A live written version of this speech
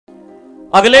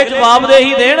अगले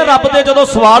जवाबदेही देण। रब दे जदों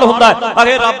सवाल हुंदा है,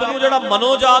 अगे रब नूं जिहड़ा मनो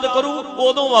याद करू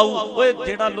उदों आऊ। ओए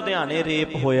जिहड़ा लुधियाने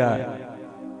रेप होया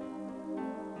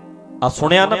आ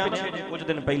सुनिया ना पिछे कुछ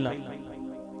दिन पहला,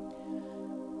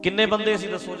 किन्ने बंदे सी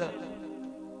दसो जा?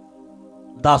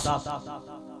 10।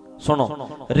 सुनो,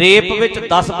 रेप विच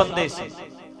 10 बंदे सी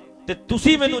ते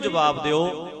तुसी मैनू जवाब दिओ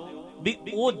भी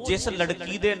वो जिस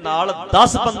लड़की दे नाल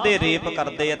 10 बंदे रेप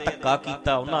करदे आ, धक्का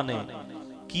कीता उन्हां ने,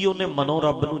 की उन्हें मनो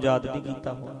रब नूं याद नहीं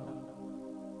कीता?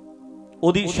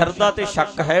 ओदी शरधा ते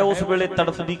शक है, उस वेले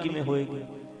तड़फदी किवें होएगी?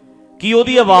 की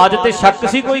ओदी आवाज ते शक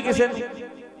सी कोई किसे नूं?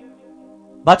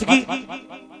 बच गई?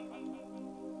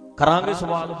 करांगे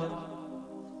सवाल।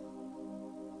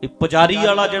 पुजारी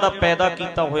वाला जिहड़ा पैदा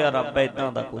कीता होया रब है,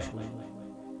 इदां दा कुछ नहीं।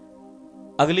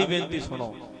 अगली बेनती सुनो,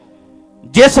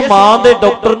 जिस मां दे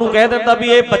डॉक्टर नूं कह दिंदा भी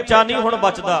ये बच्चा नहीं हुण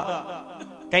बचदा,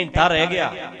 घंटा रह गया,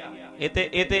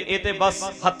 ये बस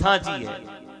हत्थां च ही है,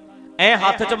 ऐ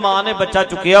हत्थ च मां ने बच्चा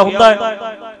चुकिया हुंदा है,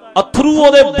 अथरू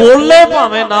ओदे बोले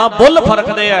भावें ना बुल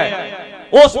फरकदे है,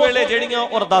 उस वेले जिहड़ियां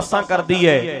अरदासां करदी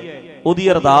है, ओदी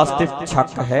अरदास ते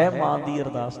शक है? मां दी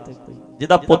अरदास ते कोई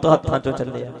जिहदा पुੱਤ हत्थां चों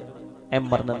ਚੱਲਿਆ ऐ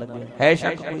मरन लगे है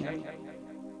शक कोई?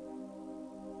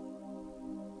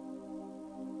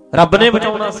 रब ने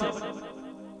बचाउणा सी,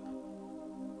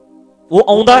 वो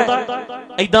आउंदा है,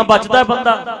 ऐदां बचदा है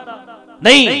बंदा?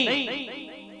 नहीं।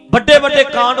 बड़े बड़े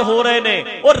कांड हो रहे ने,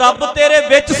 वो रब तेरे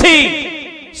विच सी,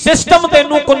 सिस्टम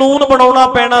तेनू कानून बनाउणा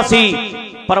पैना सी।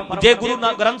 पर जे गुरु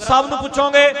ग्रंथ साहब नूं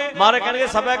पुछोगे, मारे कहणगे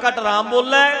सभा घट राम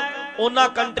बोला है। उन्हां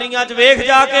कंट्रियां च वेख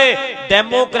जाके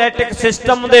डेमोक्रेटिक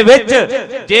सिस्टम दे विच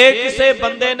जे किसे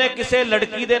बंदे ने किसे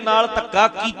लड़की दे नाल धक्का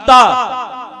कीता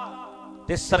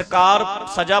ते सरकार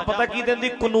सजा पता की देंदी?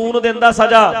 कानून देंदा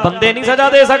सजा, बंदे नहीं सजा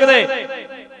दे सकदे।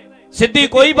 सिद्धी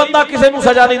कोई बंदा किसे नूं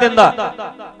सजा नहीं देंदा,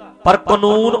 पर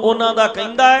कानून उन्हां दा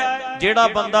कहंदा है जेड़ा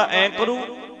बंदा ऐ करू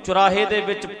चौराहे दे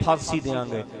विच फांसी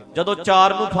देंगे। जदों 4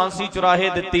 नूं फांसी चौराहे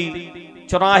दित्ती,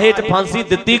 चौराहे च फांसी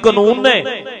दित्ती कानून ने,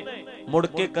 मुड़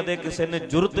के कदे किसी ने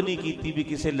जुरत नहीं की भी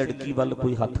किसी लड़की वाल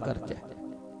कोई हथ कर जाए।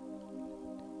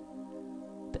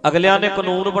 अगलियां ने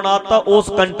कानून बनाता उस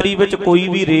कंट्री विच कोई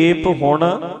भी रेप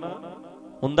होना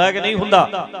हुंदा है कि नहीं हुंदा?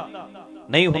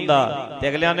 नहीं हुंदा। ते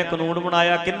अगलियां ने कानून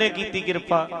बनाया, किन्ने कीती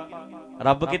किरपा?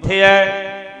 रब किथे है?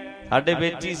 साडे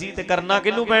विच ही सी। ते करना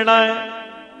किनू पैना है?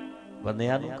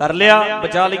 बंदियां नूं। कर लिया,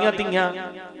 बचा लियां धीआं,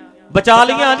 बचा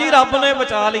लियां जी, रब ने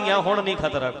बचा लियां, हुण नहीं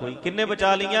खतरा कोई। किन्ने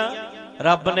बचा लियां?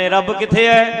 रब ने। रब किथे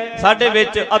है? साडे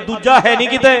विच। आ दूजा है नहीं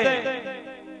किते,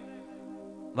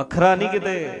 वखरा नहीं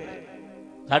किते,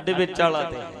 साडे विच वाला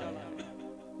ते है,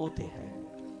 वो ते है।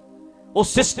 वो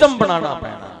सिस्टम बनाना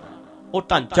पैना, वो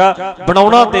ढांचा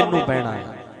बनाउणा तैनूं पैना है,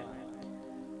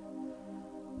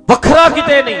 वखरा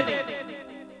किते नहीं।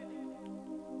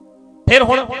 फिर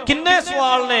हुण किन्ने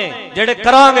सवाल ने जिहड़े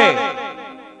करांगे,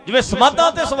 जिवें समाधां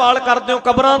ते सवाल करदे हो,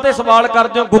 कबरां ते सवाल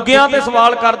करदे हो, गुग्गियां ते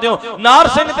सवाल करदे हो, नार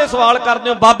सिंह ते सवाल करदे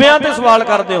हो, बाबियां ते सवाल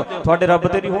करदे हो, तुहाडे रब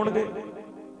ते नहीं होणगे?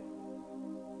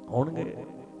 होणगे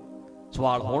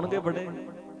सवाल, होणगे बड़े।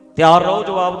 तैयार रहो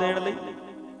जवाब देण लई,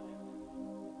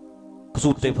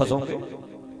 कसूते फसोगे।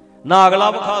 ना अगला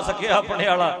विखा सकिया अपने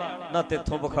वाला, ना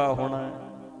तेथों विखा होना है।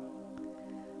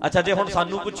 अच्छा, जे हुण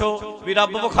सानू पुछो भी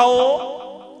रब विखाओ,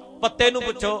 पत्ते नूं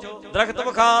पुछो दरख्त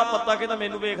विखा, पत्ता कहता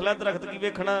मैनू वेख लै, दरख्त की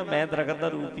वेखना, मैं दरख्त दा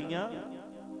रूप ही हां।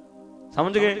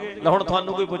 समझ गए? हुण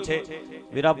तुहानू कोई पुछे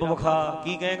भी रब विखा,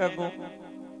 की कहेगा अगों?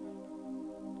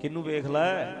 किनू वेख लै?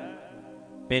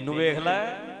 मैनू वेख लै।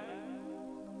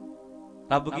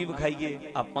 रब की विखाईए?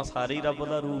 आपां सारे ही रब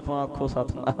दा रूप हां। आखो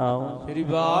सतनाम श्री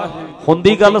वाहिगुरू।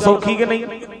 हुंदी गल सौखी कि नहीं?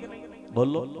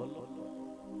 बोलो।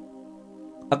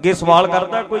 अगे सवाल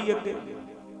करदा कोई? अगे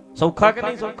सौखा कि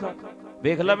नहीं सौखा?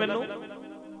 वेख लै मैनू।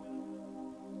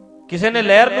 किसी ने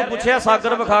लहर नूं पुछया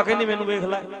सागर विखा के नहीं मैनू वेख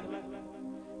लै।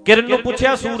 किरण नूं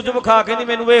पुछया सूरज विखा के नहीं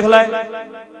मैनू वेख लै।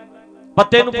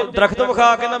 पत्ते नूं दरख्त विखा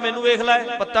के ना मैनू वेख लै।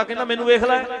 पत्ता कहना मैनू वेख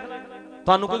लै।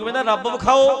 तुहानू कोई कहंदा रब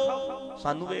विखाओ,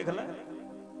 सानू वेख लै,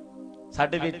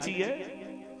 साडे विच ही है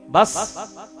बस।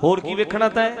 होर की वेखना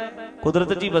तैं?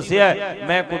 कुदरत जी वसिया है,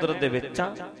 मैं कुदरत दे विच हां।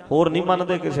 होर नहीं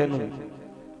मनदे किसे नूं,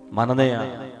 मनदे आ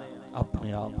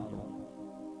अपने आप नूं।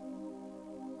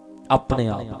 अपने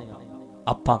आप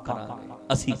आपां करांगे,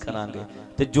 असीं करांगे,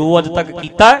 ते जो अज तक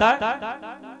कीता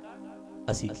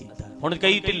असीं कीता। हुण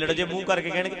कई ढिल्लड़ जे मूंह करके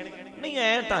कहणगे नहीं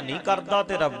ऐ तां नहीं करदा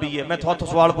ते रब ही है। मैं तुहानू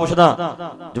सवाल पुछदा,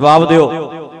 जवाब दिओ।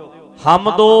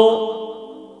 हम दो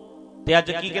ते अज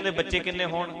की कहंदे बच्चे किन्ने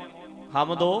होण?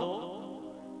 हम दो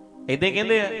इदां ही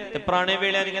कहंदे आ। ते पुराने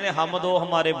वेलिਆਂ च कहंदे हम दो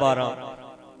हमारे 12।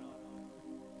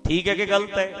 ठीक है कि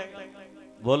गलत है?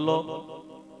 बोलो।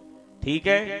 ठीक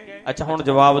है। अच्छा हुण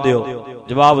जवाब दिओ,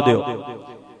 जवाब दिओ।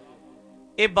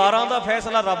 ਇਹ 12 ਦਾ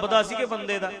ਫੈਸਲਾ ਰੱਬ ਦਾ ਸੀ ਕਿ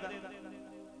ਬੰਦੇ ਦਾ?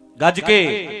 ਗੱਜ ਕੇ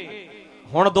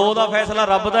ਹੁਣ 2 ਦਾ ਫੈਸਲਾ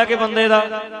ਰੱਬ ਦਾ ਕਿ ਬੰਦੇ ਦਾ?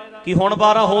 ਕਿ ਹੁਣ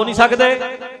 12 ਹੋ ਨਹੀਂ ਸਕਦੇ?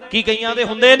 ਕੀ ਕਈਆਂ ਦੇ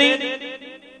ਹੁੰਦੇ ਨਹੀਂ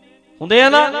ਹੁੰਦੇ ਆ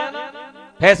ਨਾ?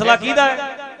 ਫੈਸਲਾ ਕਿਹਦਾ ਹੈ?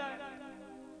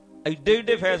 ਐਡੇ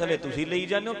ਐਡੇ ਫੈਸਲੇ ਤੁਸੀਂ ਲਈ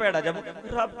ਜਾਂਦੇ ਹੋ। ਭੈੜਾ ਜਬ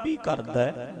ਰੱਬ ਹੀ ਕਰਦਾ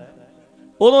ਹੈ,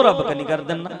 ਉਦੋਂ ਰੱਬ ਕਿ ਨਹੀਂ ਕਰ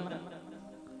ਦਿੰਦਾ।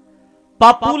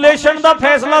 ਪਾਪੂਲੇਸ਼ਨ ਦਾ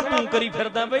ਫੈਸਲਾ ਤੂੰ ਕਰੀ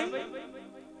ਫਿਰਦਾ ਬਈ,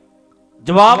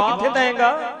 ਜਵਾਬ ਕਿੱਥੇ ਦੇਂਗਾ?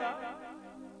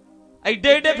 ਐਡੇ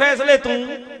ਐਡੇ ਫੈਸਲੇ ਤੂੰ।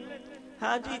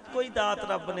 ਹਾਂ ਜੀ, ਕੋਈ ਦਾਤ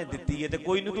ਰੱਬ ਨੇ ਦਿੱਤੀ ਹੈ ਤੇ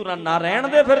ਕੋਈ ਨੂੰ ਤੂੰ ਨਾ ਰਹਿਣ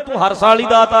ਦੇ, ਫਿਰ ਤੂੰ ਹਰ ਸਾਲ ਹੀ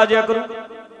ਦਾਤ ਆ ਜਾਇਆ ਕਰੂ।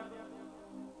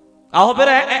 ਆਹੋ ਫਿਰ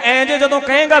ਐ ਜੇ ਜਦੋਂ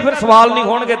ਕਹੇਗਾ ਫਿਰ ਸਵਾਲ ਨਹੀਂ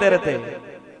ਹੋਣਗੇ ਤੇਰੇ ਤੇ।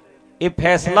 ਇਹ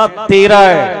ਫੈਸਲਾ ਤੇਰਾ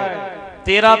ਹੈ,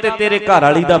 ਤੇਰਾ ਤੇ ਤੇਰੇ ਘਰ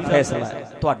ਵਾਲੀ ਦਾ ਫੈਸਲਾ ਹੈ,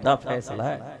 ਤੁਹਾਡਾ ਫੈਸਲਾ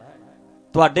ਹੈ।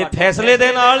 ਤੁਹਾਡੇ ਫੈਸਲੇ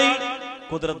ਦੇ ਨਾਲ ਹੀ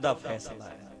ਕੁਦਰਤ ਦਾ ਫੈਸਲਾ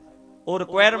ਹੈ। ਉਹ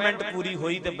ਰਿਕੁਆਇਰਮੈਂਟ ਪੂਰੀ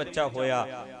ਹੋਈ ਤੇ ਬੱਚਾ ਹੋਇਆ।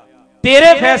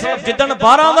 ਤੇਰੇ ਫੈਸਲਾ ਜਿੱਦਣ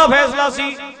 12 ਦਾ ਫੈਸਲਾ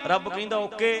ਸੀ, ਰੱਬ ਕਹਿੰਦਾ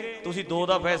ਓਕੇ, ਤੁਸੀਂ 2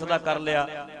 ਦਾ ਫੈਸਲਾ ਕਰ ਲਿਆ।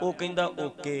 ਉਹ ਕਹਿੰਦਾ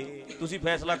ਓਕੇ, ਤੁਸੀਂ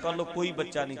ਫੈਸਲਾ ਕਰ ਲਓ, ਕੋਈ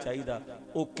ਬੱਚਾ ਨਹੀਂ ਚਾਹੀਦਾ।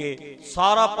 ਓਕੇ,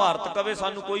 ਸਾਰਾ ਭਾਰਤ ਕਵੇ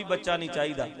ਸਾਨੂੰ ਕੋਈ ਬੱਚਾ ਨਹੀਂ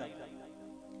ਚਾਹੀਦਾ।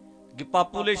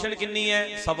 ਪਾਪੂਲੇਸ਼ਨ ਕਿੰਨੀ ਹੈ?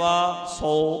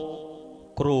 125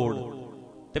 ਕਰੋੜ।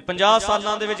 ਤੇ 50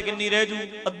 ਸਾਲਾਂ ਦੇ ਵਿੱਚ ਕਿੰਨੀ ਰਹਿ ਜੂ?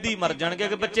 ਅੱਧੀ ਮਰ ਜਾਣਗੇ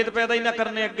ਕਿ ਬੱਚੇ ਤੇ ਪੈਦਾ ਹੀ ਨਾ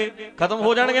ਕਰਨੇ, ਅੱਗੇ ਖਤਮ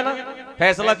ਹੋ ਜਾਣਗੇ ਨਾ।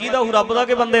 ਫੈਸਲਾ ਕਿਹਦਾ ਹੋਊ, ਰੱਬ ਦਾ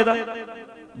ਕਿ ਬੰਦੇ ਦਾ?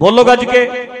 ਬੋਲੋ ਗੱਜ ਕੇ।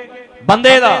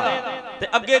 ਬੰਦੇ ਦਾ। ਤੇ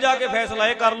ਅੱਗੇ ਜਾ ਕੇ ਫੈਸਲਾ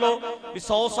ਇਹ ਕਰ ਲੋ ਵੀ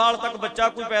 100 ਸਾਲ ਤੱਕ ਬੱਚਾ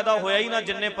ਕੋਈ ਪੈਦਾ ਹੋਇਆ ਹੀ ਨਾ,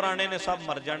 ਜਿੰਨੇ ਪੁਰਾਣੇ ਨੇ ਸਭ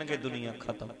ਮਰ ਜਾਣਗੇ, ਦੁਨੀਆ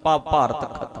ਖਤਮ, ਭਾਰਤ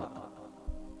ਖਤਮ।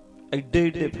 ਐਡੇ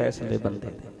ਐਡੇ ਫੈਸਲੇ ਬੰਦੇ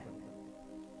ਦੇ,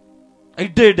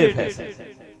 ਐਡੇ ਐਡੇ ਫੈਸਲੇ।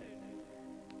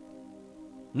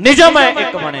 ਨਿਯਮ ਹੈ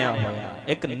ਇੱਕ ਬਣਿਆ ਹੋਇਆ,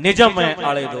 ਇੱਕ ਨਿਯਮ ਹੈ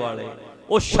ਆਲੇ ਦੁਆਲੇ।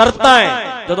 ਉਹ ਸ਼ਰਤਾਂ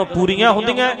ਹੈ, ਜਦੋਂ ਪੂਰੀਆਂ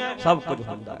ਹੁੰਦੀਆਂ ਸਭ ਕੁਝ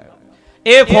ਹੁੰਦਾ ਹੈ।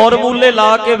 ਇਹ ਫਾਰਮੂਲੇ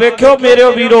ਲਾ ਕੇ ਵੇਖਿਓ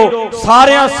ਮੇਰੇ ਵੀਰੋ,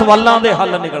 ਸਾਰਿਆਂ ਸਵਾਲਾਂ ਦੇ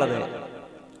ਹੱਲ ਨਿਕਲਦੇ।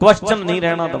 ਕੁਐਸਚਨ ਨਹੀਂ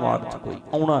ਰਹਿਣਾ ਦਿਮਾਗ 'ਚ, ਕੋਈ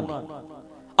ਆਉਣਾ ਨਹੀਂ।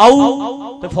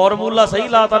 ਆਊ ਤੇ ਫਾਰਮੂਲਾ ਸਹੀ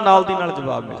ਲਾਤਾ, ਨਾਲ ਦੀ ਨਾਲ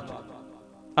ਜਵਾਬ ਮਿਲ ਜਾਊ,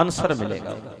 ਆਨਸਰ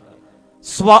ਮਿਲੇਗਾ।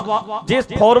 ਜੇ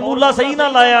ਫਾਰਮੂਲਾ ਸਹੀ ਨਾ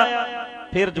ਲਾਇਆ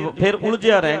ਫਿਰ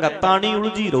ਉਲਝਿਆ ਰਹੇਗਾ, ਤਾਣੀ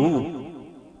ਉਲਝੀ ਰਹੂ।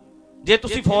 ਜੇ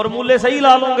ਤੁਸੀਂ ਫਾਰਮੂਲੇ ਸਹੀ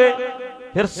ਲਾ ਲਓਗੇ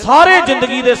ਫਿਰ ਸਾਰੇ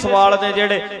ਜ਼ਿੰਦਗੀ ਦੇ ਸਵਾਲ ਨੇ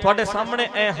ਜਿਹੜੇ ਤੁਹਾਡੇ ਸਾਹਮਣੇ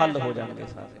ਐ ਹੱਲ ਹੋ ਜਾਣਗੇ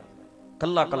ਸਾਰੇ,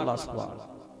 ਕੱਲਾ ਕੱਲਾ ਸਵਾਲ।